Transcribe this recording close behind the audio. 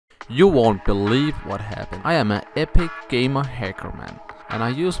You won't believe what happened. I am an epic gamer hacker, man. And I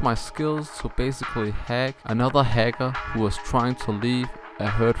used my skills to basically hack another hacker who was trying to leave a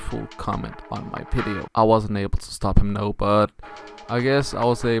hurtful comment on my video. I wasn't able to stop him, no, but I guess I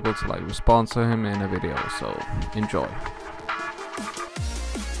was able to like respond to him in a video, so enjoy.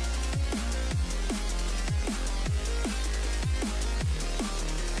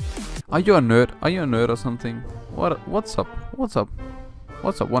 Are you a nerd? Are you a nerd or something? What's up? What's up?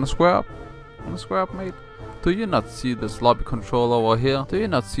 What's up? Wanna square up? Wanna square up, mate? Do you not see this lobby controller over here? Do you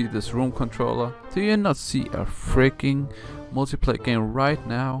not see this room controller? Do you not see a freaking multiplayer game right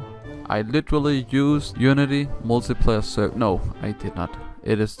now? I literally used Unity multiplayer server. No, I did not.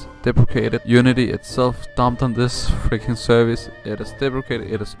 It is deprecated. Unity itself dumped on this freaking service. It is deprecated.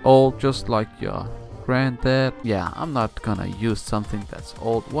 It is old, just like your granddad. Yeah, I'm not gonna use something that's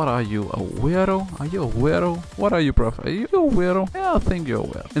old. What are you, a weirdo? Are you a weirdo? What are you, bro? Are you a weirdo? Yeah, I think you're a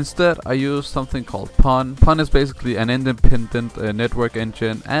weirdo. Instead, I use something called Pun. Pun is basically an independent network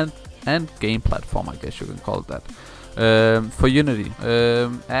engine and game platform, I guess you can call it that. For Unity,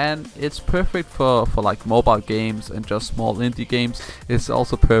 and it's perfect for like mobile games and just small indie games. It's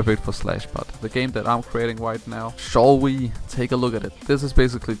also perfect for Slashbot, the game that I'm creating right now. Shall we take a look at it? This is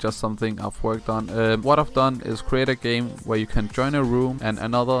basically just something I've worked on. What I've done is create a game where you can join a room and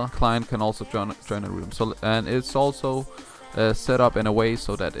another client can also join a room. So, and it's also set up in a way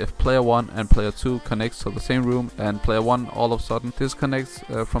so that if player 1 and player 2 connects to the same room and player 1 all of a sudden disconnects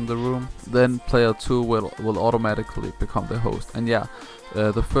from the room, then player 2 will automatically become the host. And yeah,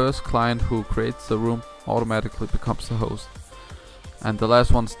 the first client who creates the room automatically becomes the host, and the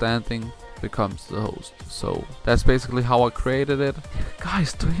last one standing becomes the host. So that's basically how I created it.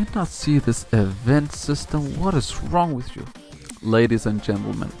 Guys, do you not see this event system? What is wrong with you? Ladies and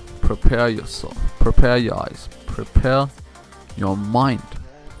gentlemen, prepare yourself, prepare your eyes, prepare your mind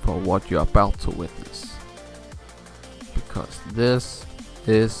for what you're about to witness, because this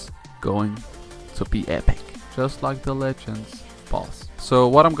is going to be epic, just like the Legends boss. So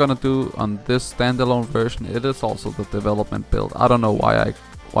what I'm gonna do on this standalone version, it is also the development build. I don't know why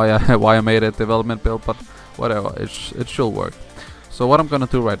I made a development build, but whatever, it should work. So what I'm gonna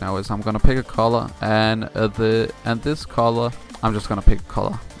do right now is I'm gonna pick a color, and this color, I'm just gonna pick a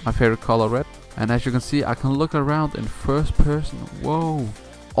color, my favorite color, red. And as you can see, I can look around in first person. Whoa,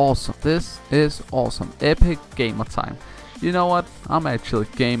 awesome. This is awesome. Epic gamer time. You know what? I'm actually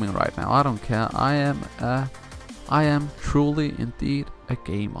gaming right now. I don't care. I am truly indeed a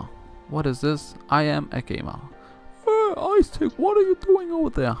gamer. What is this? I am a gamer. EijsTECH, what are you doing over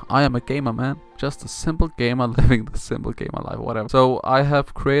there? I am a gamer, man. Just a simple gamer living the simple gamer life, whatever. So I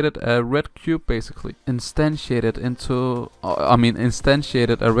have created a red cube, basically instantiated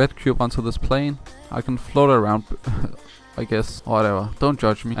a red cube onto this plane. I can float around, I guess, whatever. Don't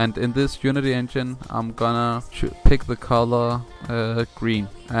judge me. And in this Unity engine, I'm gonna pick the color green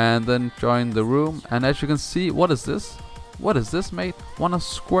and then join the room. And as you can see, what is this? What is this, mate? Wanna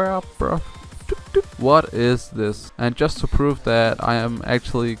square up, bro? What is this? And just to prove that I am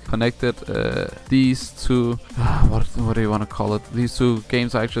actually connected, these two what do you want to call it, these two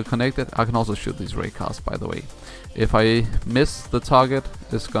games are actually connected. I can also shoot these raycasts, by the way. If I miss the target,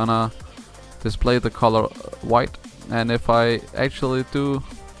 it's gonna display the color white, and if I actually do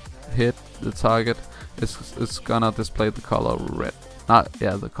hit the target, it's gonna display the color red.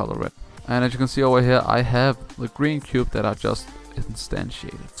 The color red. And as you can see over here, I have the green cube that I just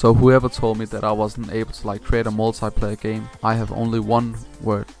instantiated. So whoever told me that I wasn't able to like create a multiplayer game, I have only one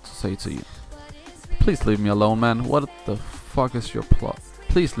word to say to you: please leave me alone, man. What the fuck is your plot?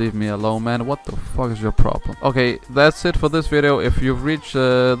 Please leave me alone, man. What the fuck is your problem? Okay, that's it for this video. If you've reached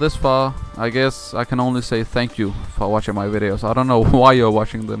this far, I guess I can only say thank you for watching my videos. I don't know why you're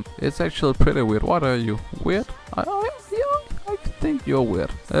watching them. It's actually pretty weird. What are you? Weird? I think you're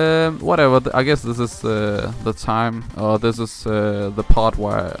weird. Whatever. I guess this is the time, or this is the part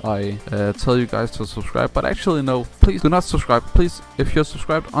where I tell you guys to subscribe. But actually, no. Please do not subscribe. Please, if you're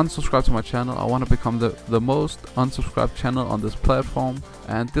subscribed, unsubscribe to my channel. I want to become the most unsubscribed channel on this platform.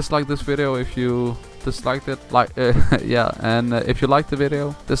 And dislike this video if you disliked it. Yeah. And if you liked the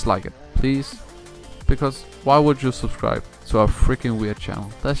video, dislike it, please. Because why would you subscribe to a freaking weird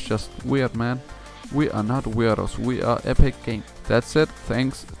channel? That's just weird, man. We are not weirdos, we are epic game. That's it,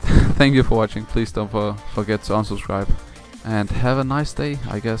 thanks. Thank you for watching. Please don't forget to unsubscribe. And have a nice day,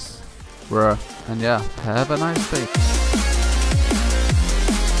 I guess. And yeah, have a nice day.